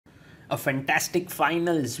A fantastic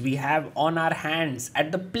finals we have on our hands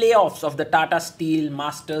at the playoffs of the Tata Steel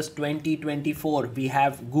Masters 2024. We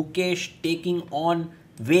have Gukesh taking on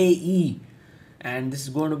Wei Yi, and this is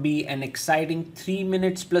going to be an exciting 3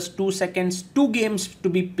 minutes plus 2 seconds, 2 games to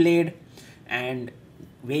be played, and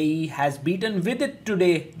Wei Yi has beaten Vidit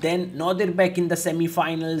today, then Nodirbek in the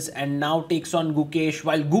semi-finals, and now takes on Gukesh,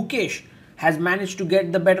 while Gukesh has managed to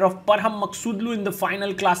get the better of Parham Maksudlu in the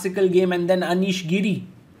final classical game, and then Anish Giri.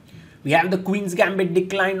 We have the Queen's Gambit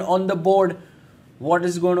decline on the board. What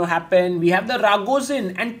is going to happen? We have the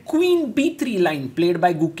Ragozin and Queen B3 line played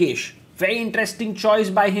by Gukesh. Very interesting choice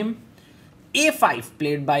by him. A5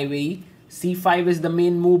 played by Wei Yi. C5 is the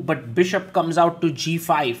main move, but Bishop comes out to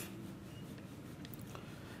G5.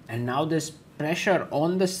 And now there's pressure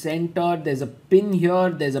on the center. There's a pin here.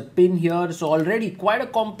 There's a pin here. So already quite a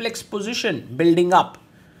complex position building up.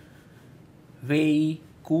 Wei Yi,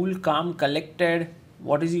 cool, calm, collected.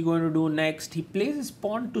 What is he going to do next? He plays his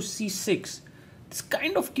pawn to c6. This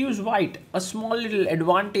kind of gives white a small little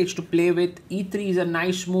advantage to play with. e3 is a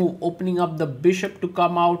nice move, opening up the bishop to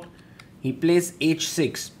come out. He plays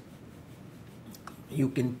h6. You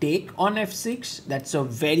can take on f6. That's a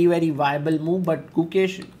very, very viable move. But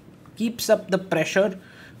Gukesh keeps up the pressure,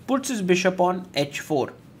 puts his bishop on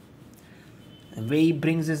h4. Wei Yi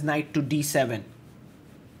brings his knight to d7.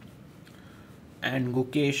 And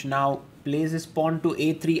Gukesh now plays his pawn to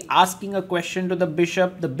a3, asking a question to the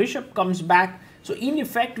bishop. The bishop comes back. So in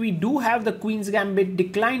effect, we do have the Queen's Gambit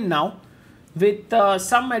decline now, with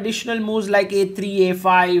some additional moves like a3,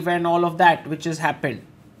 a5 and all of that which has happened.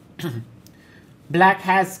 Black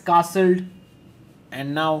has castled,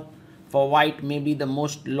 and now for white maybe the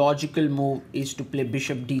most logical move is to play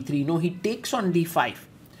bishop d3. No, he takes on d5.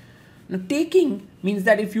 Now taking means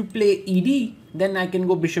that if you play ed, then I can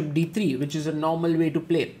go bishop d3, which is a normal way to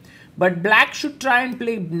play. But black should try and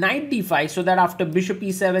play knight d5 so that after bishop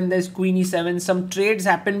e7 there's queen e7, some trades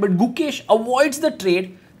happen. But Gukesh avoids the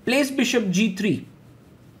trade, plays bishop g3.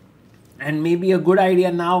 And maybe a good idea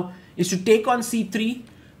now is to take on c3.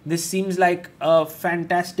 This seems like a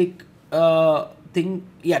fantastic thing.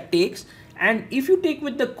 Yeah, takes. And if you take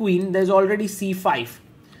with the queen, there's already c5.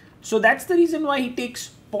 So that's the reason why he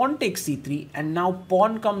takes pawn takes c3. And now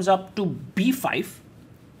pawn comes up to b5.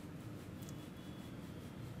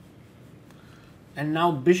 And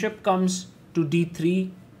now bishop comes to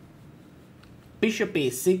d3, bishop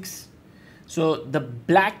a6. So the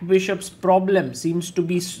black bishop's problem seems to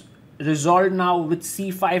be resolved now with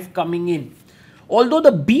c5 coming in. Although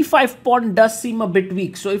the b5 pawn does seem a bit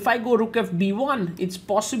weak. So if I go rook f b1, it's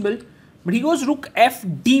possible. But he goes rook f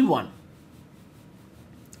d1.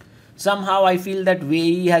 Somehow I feel that Wei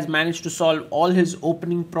Yi has managed to solve all his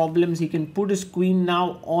opening problems. He can put his queen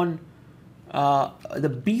now on the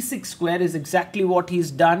b6 square is exactly what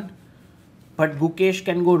he's done. But Gukesh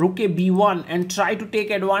can go rook a b1 and try to take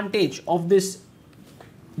advantage of this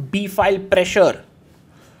b-file pressure.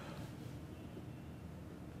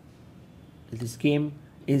 This game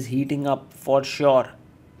is heating up for sure.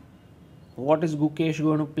 What is Gukesh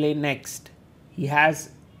going to play next? He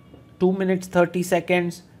has 2 minutes 30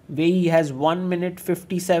 seconds. Wei Yi has 1 minute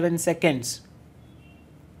 57 seconds.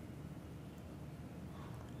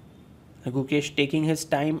 Gukesh taking his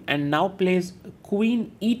time and now plays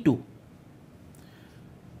queen e2.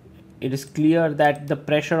 It is clear that the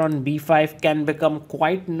pressure on b5 can become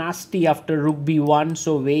quite nasty after rook b1.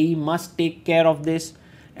 So Wei Yi must take care of this.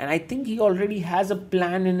 And I think he already has a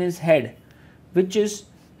plan in his head, which is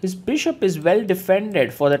his bishop is well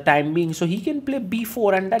defended for the time being. So he can play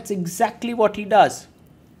b4, and that's exactly what he does.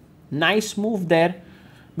 Nice move there,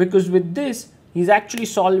 because with this, he's actually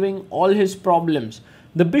solving all his problems.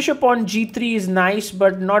 The bishop on g3 is nice,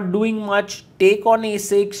 but not doing much. Take on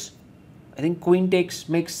a6. I think queen takes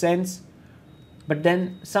makes sense. But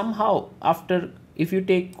then somehow after, if you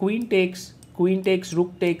take queen takes,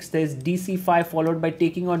 rook takes, there's dc5 followed by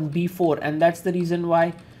taking on b4. And that's the reason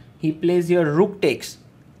why he plays here rook takes.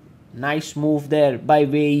 Nice move there by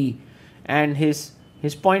Wei Yi. And his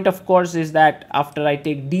point, of course, is that after I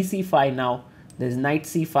take dc5 now, there's knight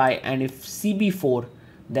c5. And if cb4,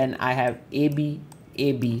 then I have ab.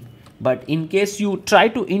 But in case you try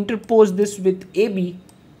to interpose this with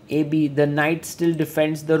AB, the knight still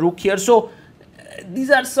defends the rook here. So these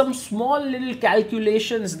are some small little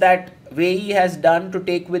calculations that Wei Yi has done to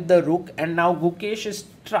take with the rook. And now Gukesh is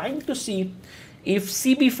trying to see if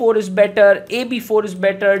CB4 is better, AB4 is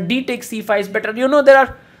better, D takes C5 is better. You know, there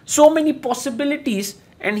are so many possibilities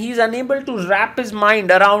and he's unable to wrap his mind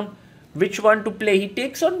around which one to play. He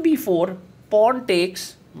takes on B4, pawn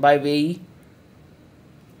takes by Wei Yi.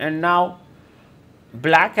 And now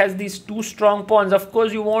black has these two strong pawns. Of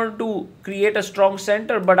course, you want to create a strong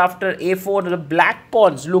center, but after a4, the black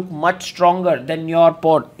pawns look much stronger than your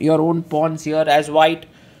own pawns here as white.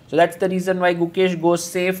 So that's the reason why Gukesh goes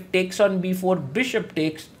safe, takes on b4, bishop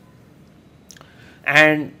takes.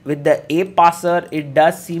 And with the a passer, it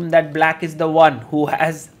does seem that black is the one who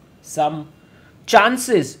has some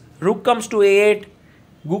chances. Rook comes to a8.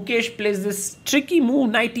 Gukesh plays this tricky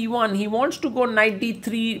move, knight e1. He wants to go knight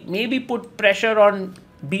d3, maybe put pressure on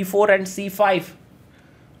b4 and c5.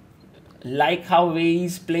 Like how Wei Yi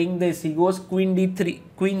is playing this, he goes queen d3,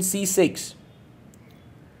 queen c6.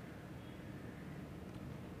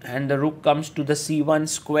 And the rook comes to the c1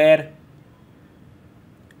 square.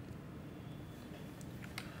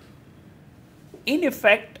 In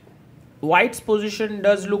effect, white's position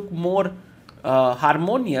does look more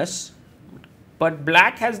harmonious, but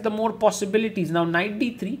black has the more possibilities. Now knight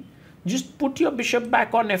d3, just put your bishop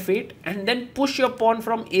back on f8 and then push your pawn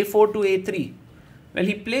from a4 to a3. Well,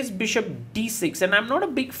 he plays bishop d6, and I'm not a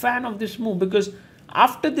big fan of this move because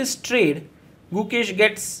after this trade, Gukesh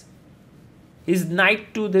gets his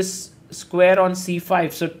knight to this square on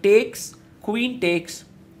c5. So takes, queen takes,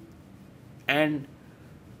 and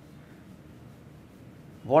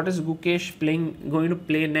what is Gukesh going to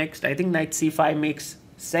play next? I think knight c5 makes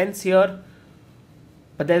sense here.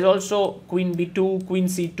 But there's also queen b2, queen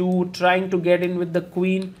c2, trying to get in with the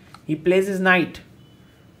queen. He plays his knight.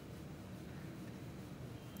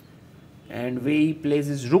 And Wei Yi plays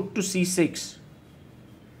his rook to c6.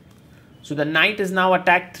 So the knight is now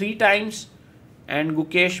attacked 3 times. And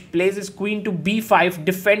Gukesh plays his queen to b5,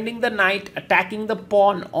 defending the knight, attacking the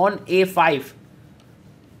pawn on a5.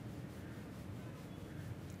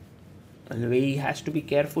 Wei Yi has to be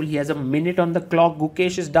careful. He has a minute on the clock.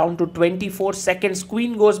 Gukesh is down to 24 seconds.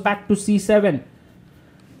 Queen goes back to c7.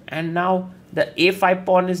 And now the a5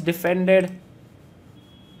 pawn is defended.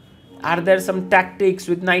 Are there some tactics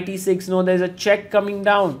with knight e6? No, there's a check coming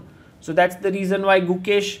down. So that's the reason why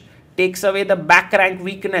Gukesh takes away the back rank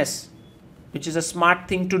weakness, which is a smart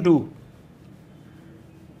thing to do.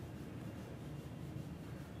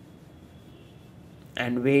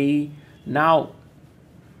 And Wei Yi now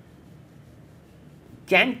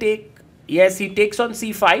can take, yes, he takes on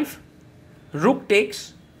c5, rook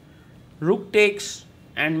takes,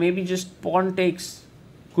 and maybe just pawn takes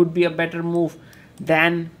could be a better move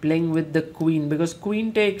than playing with the queen, because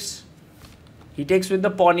queen takes, he takes with the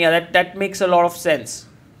pawn. Yeah, that makes a lot of sense.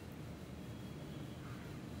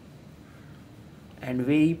 And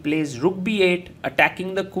Wei Yi plays rook b8,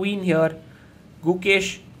 attacking the queen here.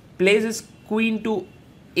 Gukesh plays his queen to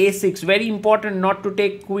a6. Very important not to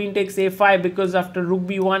take queen takes a5, because after rook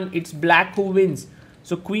b1, it's black who wins.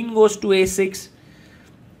 So queen goes to a6.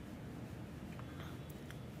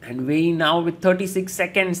 And Wei Yi now with 36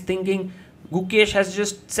 seconds thinking Gukesh has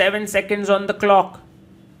just 7 seconds on the clock.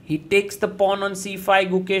 He takes the pawn on c5.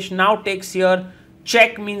 Gukesh now takes here.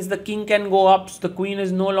 Check means the king can go up. So the queen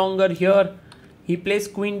is no longer here. He plays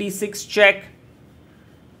queen d6 check.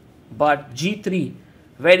 But g3,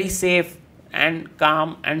 very safe and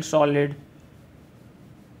calm and solid.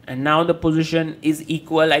 And now the position is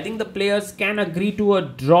equal. I think the players can agree to a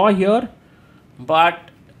draw here. But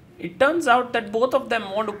it turns out that both of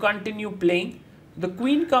them want to continue playing. The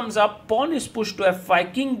queen comes up, pawn is pushed to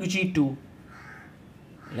f5, king g2.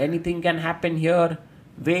 Anything can happen here.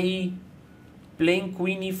 Wei Yi playing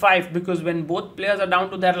queen e5, because when both players are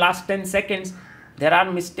down to their last 10 seconds, there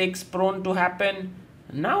are mistakes prone to happen.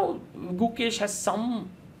 Now Gukesh has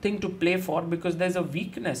something to play for, because there's a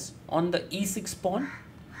weakness on the e6 pawn.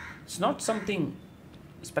 It's not something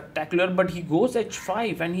spectacular, but he goes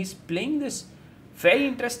h5 and he's playing this very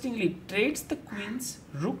interestingly. Trades the queens,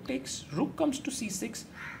 rook takes, rook comes to c6,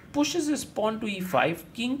 pushes his pawn to e5,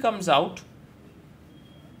 king comes out,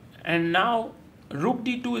 and now rook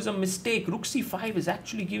d2 is a mistake. Rook c5 is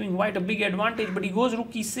actually giving white a big advantage, but he goes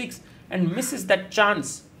rook e6 and misses that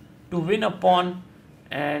chance to win a pawn.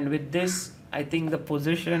 And with this, I think the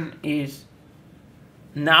position is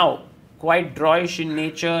now quite drawish in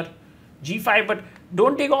nature. g5, but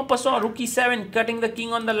don't take en passant. Rook e7, cutting the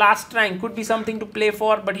king on the last rank could be something to play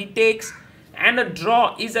for, but he takes, and a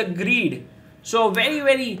draw is agreed. So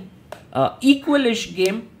very equalish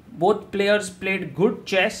game. Both players played good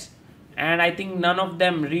chess, and I think none of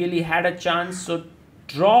them really had a chance. So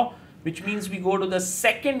draw, which means we go to the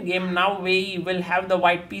second game. Now Wei Yi will have the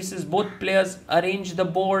white pieces. Both players arrange the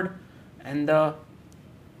board, and the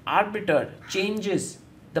arbiter changes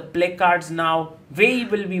the play cards now. Wei Yi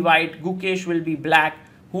will be white, Gukesh will be black.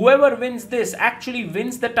 Whoever wins this actually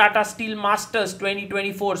wins the Tata Steel Masters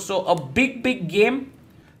 2024. So a big game.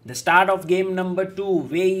 The start of game number 2.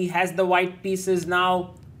 Wei Yi has the white pieces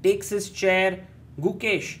now, takes his chair.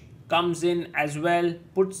 Gukesh comes in as well,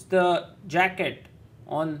 puts the jacket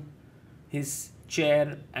on his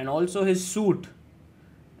chair and also his suit.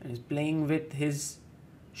 And is playing with his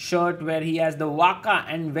shirt where he has the Waka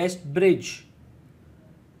and West Bridge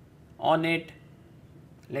on it.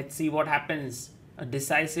 Let's see what happens. A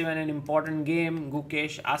decisive and an important game.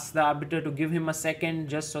 Gukesh asks the arbiter to give him a second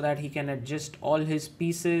just so that he can adjust all his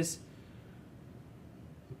pieces.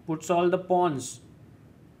 Puts all the pawns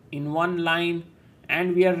in one line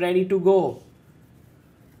and we are ready to go.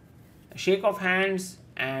 A shake of hands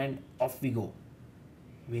and off we go.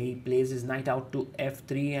 Wei Yi plays his knight out to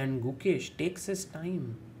f3 and Gukesh takes his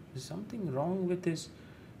time. There's something wrong with his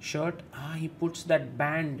shirt. He puts that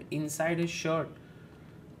band inside his shirt.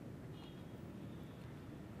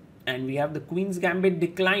 And we have the Queen's Gambit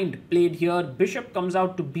declined, played here. Bishop comes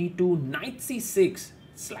out to b2, knight c6.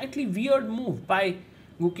 Slightly weird move by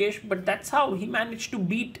Gukesh, but that's how he managed to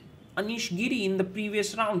beat Anish Giri in the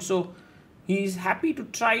previous round. So he's happy to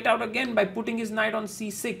try it out again by putting his knight on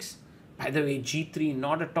c6. By the way, g3,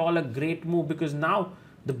 not at all a great move because now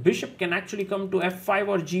the bishop can actually come to f5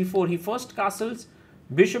 or g4. He first castles,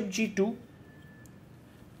 bishop g2,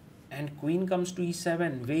 and queen comes to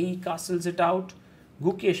e7. Wei Yi castles it out.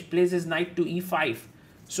 Gukesh plays his knight to e5.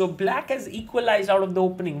 So black has equalized out of the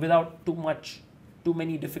opening without too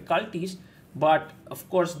many difficulties. But of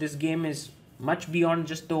course this game is much beyond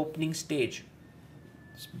just the opening stage.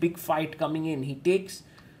 It's big fight coming in. He takes,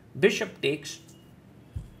 bishop takes.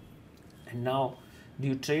 And now, do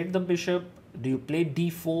you trade the bishop? Do you play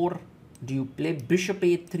d4? Do you play bishop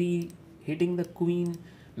a3, hitting the queen?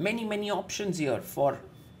 Many options here for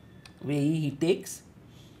Wei Yi. He takes.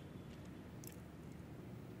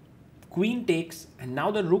 Queen takes, and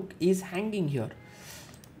now the rook is hanging here.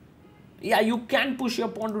 Yeah, you can push your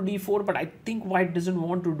pawn to d4, but I think white doesn't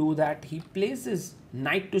want to do that. He plays his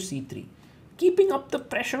knight to c3, keeping up the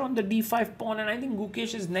pressure on the d5 pawn, and I think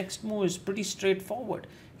Gukesh's next move is pretty straightforward.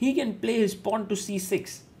 He can play his pawn to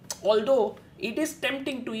c6, although it is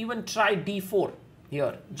tempting to even try d4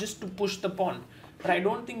 here, just to push the pawn. But I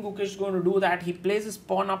don't think Gukesh is going to do that. He plays his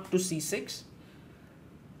pawn up to c6.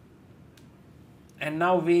 And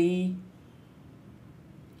now Wei Yi,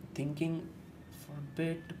 thinking for a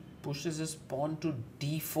bit, pushes his pawn to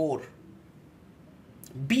d4.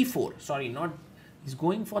 b4, sorry, not... He's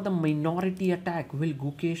going for the minority attack. Will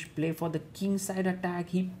Gukesh play for the kingside attack?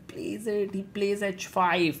 He plays it. He plays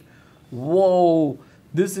h5. Whoa,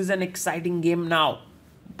 this is an exciting game now.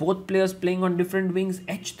 Both players playing on different wings.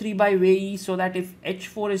 h3 by Wei Yi, so that if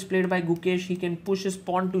h4 is played by Gukesh, he can push his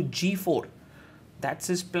pawn to g4. That's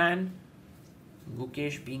his plan.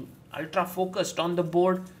 Gukesh being ultra focused on the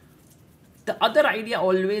board. The other idea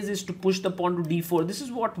always is to push the pawn to d4. This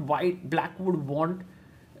is what black would want.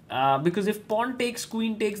 Because if pawn takes,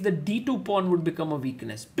 queen takes, the d2 pawn would become a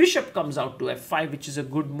weakness. Bishop comes out to f5, which is a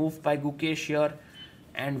good move by Gukesh here.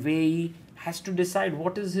 And Wei Yi has to decide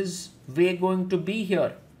what is his way going to be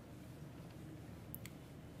here.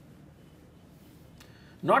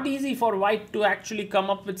 Not easy for white to actually come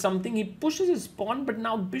up with something. He pushes his pawn, but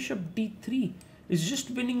now bishop d3 is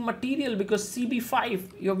just winning material because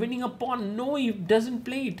cb5, you're winning a pawn. No, he doesn't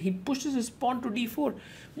play it. He pushes his pawn to d4,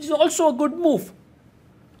 which is also a good move.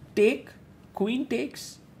 Take, queen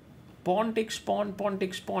takes, pawn takes pawn, pawn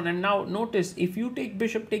takes pawn. And now notice, if you take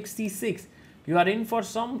bishop takes c6, you are in for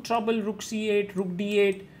some trouble. Rook c8, rook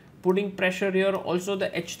d8, putting pressure here. Also the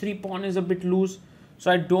h3 pawn is a bit loose.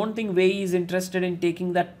 So I don't think Wei Yi is interested in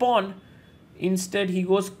taking that pawn. Instead, he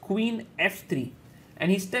goes queen f3. And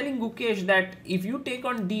he's telling Gukesh that if you take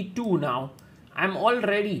on d2 now, I'm all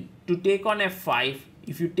ready to take on f5.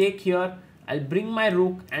 If you take here, I'll bring my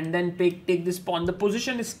rook and then take this pawn. The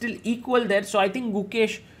position is still equal there. So I think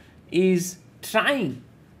Gukesh is trying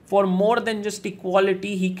for more than just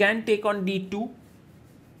equality. He can take on d2.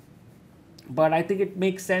 But I think it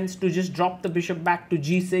makes sense to just drop the bishop back to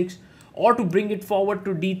g6 or to bring it forward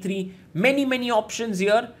to d3. Many options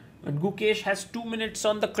here. But Gukesh has 2 minutes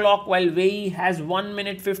on the clock while Wei Yi has 1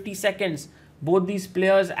 minute 50 seconds. Both these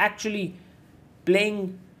players actually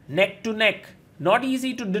playing neck to neck. Not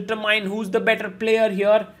easy to determine who's the better player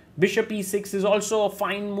here. Bishop e6 is also a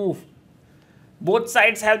fine move. Both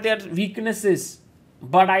sides have their weaknesses,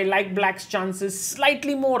 but I like black's chances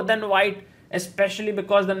slightly more than white, especially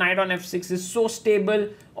because the knight on f6 is so stable.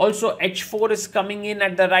 Also h4 is coming in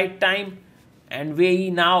at the right time, and Wei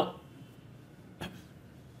Yi now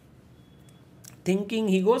thinking.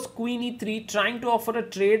 He goes queen e3, trying to offer a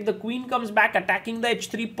trade. The queen comes back attacking the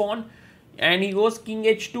h3 pawn, and he goes king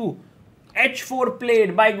h2. h4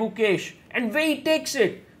 played by Gukesh, and Wei Yi takes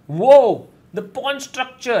it. Whoa, the pawn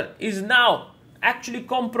structure is now actually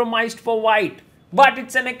compromised for white. But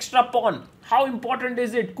it's an extra pawn. How important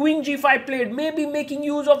is it? Queen g5 played, maybe making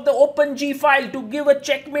use of the open g file to give a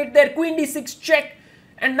checkmate there. Queen d6 check.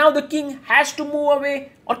 And now the king has to move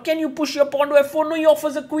away. Or can you push your pawn to f4? No, he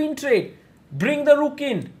offers a queen trade. Bring the rook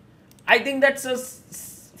in. I think that's a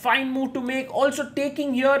fine move to make. Also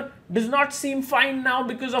taking here does not seem fine now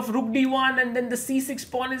because of rook d1 and then the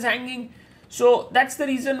c6 pawn is hanging. So that's the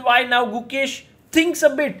reason why now Gukesh thinks a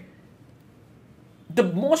bit.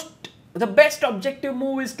 The best objective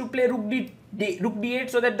move is to play rook d8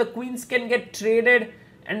 so that the queens can get traded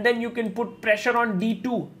and then you can put pressure on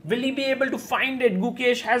d2. Will he be able to find it?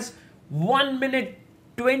 Gukesh has 1 minute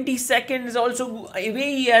 20 seconds. Also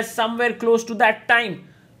Wei Yi has somewhere close to that time.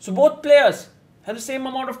 So both players have the same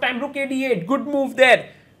amount of time. Rook a8, good move there.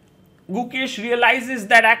 Gukesh realizes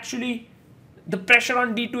that actually the pressure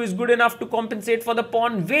on d2 is good enough to compensate for the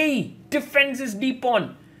pawn. Wei Yi defends his d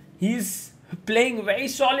pawn. He's playing very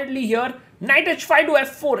solidly here. Knight h5 to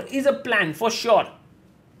f4 is a plan for sure.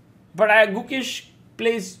 But Gukesh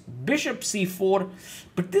plays bishop c4.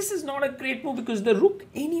 But this is not a great move because the rook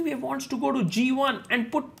anyway wants to go to g1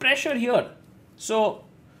 and put pressure here. So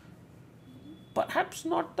perhaps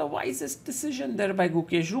not the wisest decision there by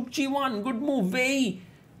Gukesh. Rook g1, good move. Wei Yi.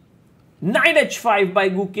 Knight h5 by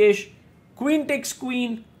Gukesh. Queen takes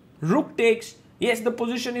queen. Rook takes. Yes, the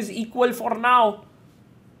position is equal for now.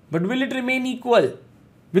 But will it remain equal?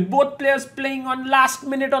 With both players playing on last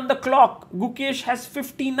minute on the clock. Gukesh has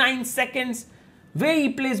 59 seconds. Wei Yi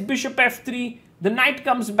plays bishop f3. The knight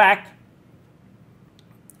comes back.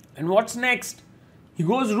 And what's next? He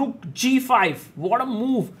goes rook g5. What a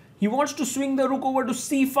move. He wants to swing the rook over to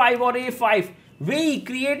c5 or a5. Wei Yi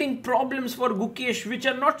creating problems for Gukesh, which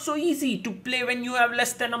are not so easy to play when you have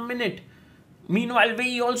less than a minute. Meanwhile, Wei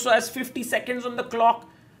Yi also has 50 seconds on the clock.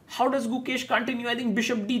 How does Gukesh continue? I think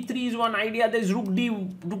bishop d3 is one idea. There's rook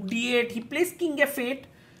d8. He plays king f8.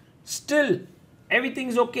 Still,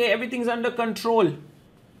 everything's okay. Everything's under control.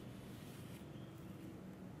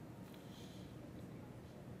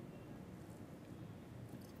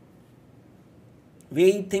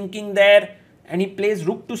 Wei Yi thinking there. And he plays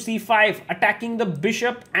rook to c5, attacking the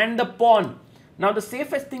bishop and the pawn. Now, the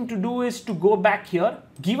safest thing to do is to go back here,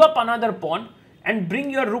 give up another pawn, and bring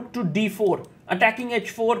your rook to d4. Attacking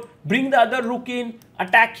h4, bring the other rook in,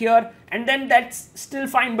 attack here, and then that's still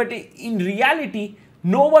fine. But in reality,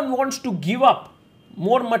 no one wants to give up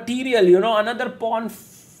more material. You know, another pawn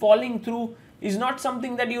falling through is not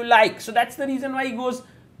something that you like. So that's the reason why he goes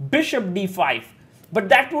bishop d5. But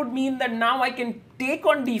that would mean that now I can take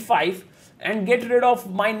on d5 and get rid of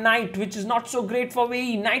my knight, which is not so great for Wei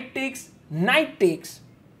Yi. Knight takes,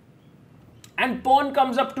 and pawn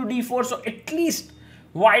comes up to d4. So at least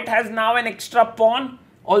white has now an extra pawn,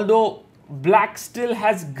 although black still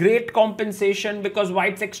has great compensation because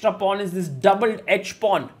white's extra pawn is this doubled h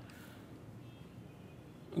pawn.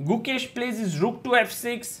 Gukesh plays his rook to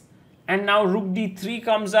f6, and now rook d3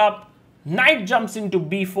 comes up. Knight jumps into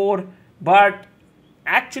b4, but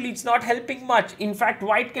actually it's not helping much. In fact,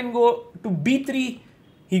 white can go to b3.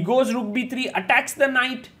 He goes rook b3, attacks the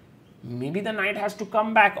knight. Maybe the knight has to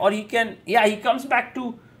come back, or he can, yeah, he comes back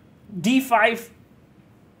to d5.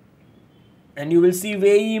 And you will see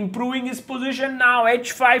Wei Yi improving his position now.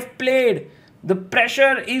 h5 played. The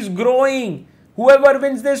pressure is growing. Whoever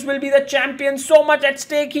wins this will be the champion. So much at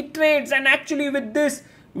stake. He trades, and actually with this,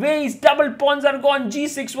 Wei Yi's double pawns are gone.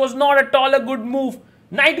 g6 was not at all a good move.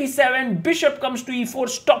 Knight e7, bishop comes to e4,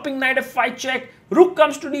 stopping knight f5 check. Rook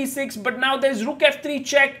comes to d6, but now there's rook f3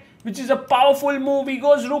 check, which is a powerful move. He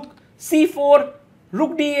goes rook c4,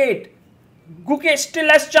 rook d8. Gukesh still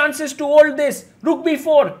has chances to hold this. Rook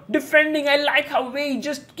b4, defending. I like how Wei Yi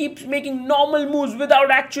just keeps making normal moves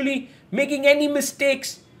without actually making any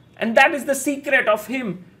mistakes. And that is the secret of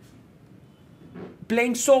him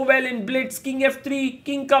playing so well in blitz. King f3,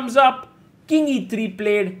 king comes up, king e3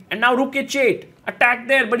 played, and now rook h8. Attack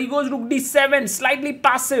there, but he goes rook d7, slightly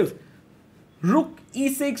passive. Rook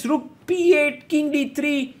e6, rook p8, king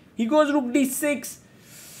d3. He goes rook d6.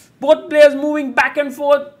 Both players moving back and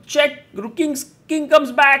forth. Check. King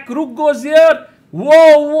comes back. Rook goes here.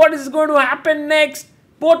 Whoa, what is going to happen next?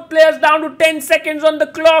 Both players down to 10 seconds on the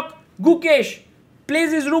clock. Gukesh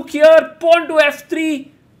plays his rook here. Pawn to f3.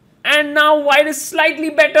 And now white is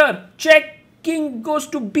slightly better. Check. King goes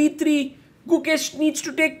to b3. Gukesh needs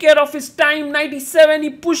to take care of his time. Knight e7.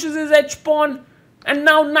 He pushes his h-pawn. And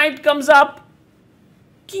now knight comes up.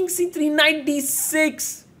 King c3. Knight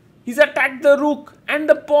d6. He's attacked the rook and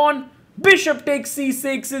the pawn. Bishop takes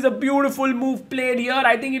c6 is a beautiful move played here.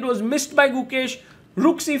 I think it was missed by Gukesh.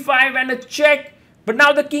 Rook c5 and a check. But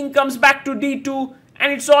now the king comes back to d2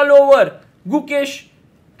 and it's all over. Gukesh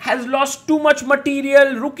has lost too much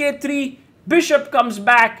material. Rook a3, bishop comes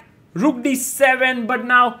back, rook d7, but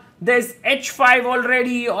now there's h5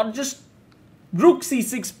 already, or just rook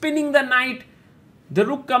c6, pinning the knight. The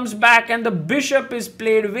rook comes back and the bishop is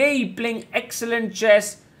played. Wei Yi playing excellent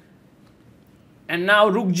chess. And now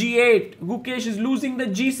rook g8. Gukesh is losing the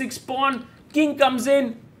g6 pawn. King comes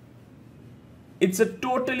in. It's a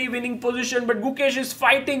totally winning position, but Gukesh is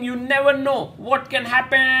fighting. You never know what can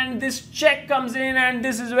happen. And this check comes in and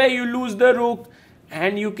this is where you lose the rook.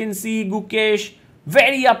 And you can see Gukesh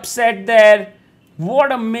very upset there.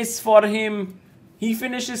 What a miss for him. He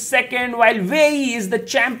finishes second while Wei Yi is the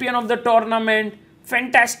champion of the tournament.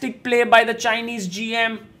 Fantastic play by the Chinese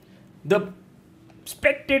GM. The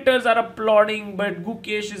spectators are applauding, but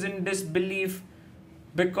Gukesh is in disbelief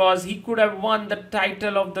because he could have won the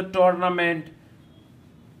title of the tournament.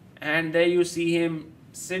 And there you see him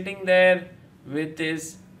sitting there with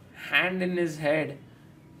his hand in his head.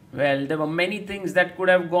 Well, there were many things that could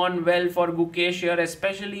have gone well for Gukesh here,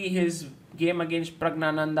 especially his game against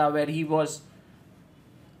Pragnananda where he was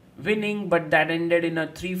winning, but that ended in a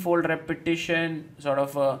threefold repetition, sort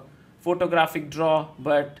of a photographic draw.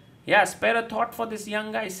 But yeah, spare a thought for this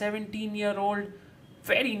young guy, 17-year-old,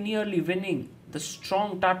 very nearly winning the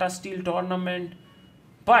strong Tata Steel tournament.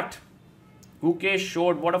 But Gukesh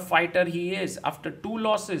showed what a fighter he is. After 2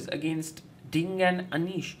 losses against Ding and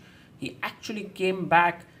Anish, he actually came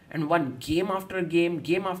back and won game after game,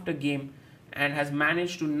 game after game, and has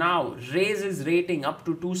managed to now raise his rating up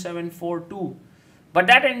to 2742. But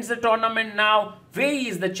that ends the tournament now. Wei Yi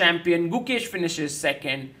is the champion. Gukesh finishes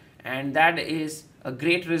second. And that is a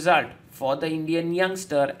great result for the Indian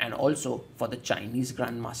youngster and also for the Chinese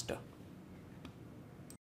Grandmaster.